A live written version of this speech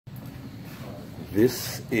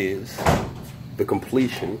This is the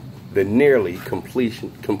completion, the nearly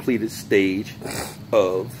completed stage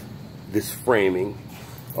of this framing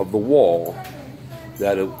of the wall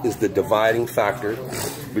that is the dividing factor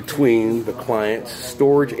between the client's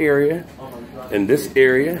storage area and this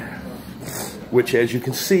area, which, as you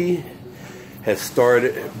can see, has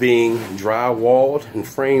started being drywalled and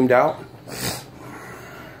framed out.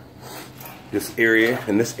 This area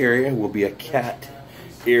and this area will be a cat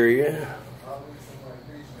area.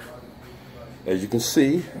 As you can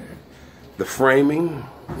see, the framing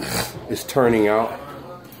is turning out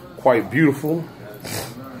quite beautiful.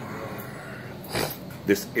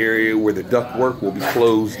 This area where the ductwork will be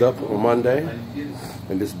closed up on Monday,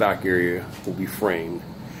 and this back area will be framed.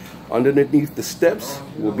 Underneath the steps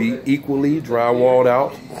will be equally drywalled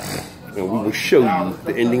out, and we will show you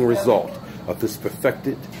the ending result of this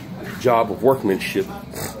perfected job of workmanship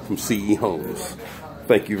from CE Homes.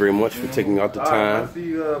 Thank you very much for taking out the time. I'll see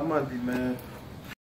you Monday, man.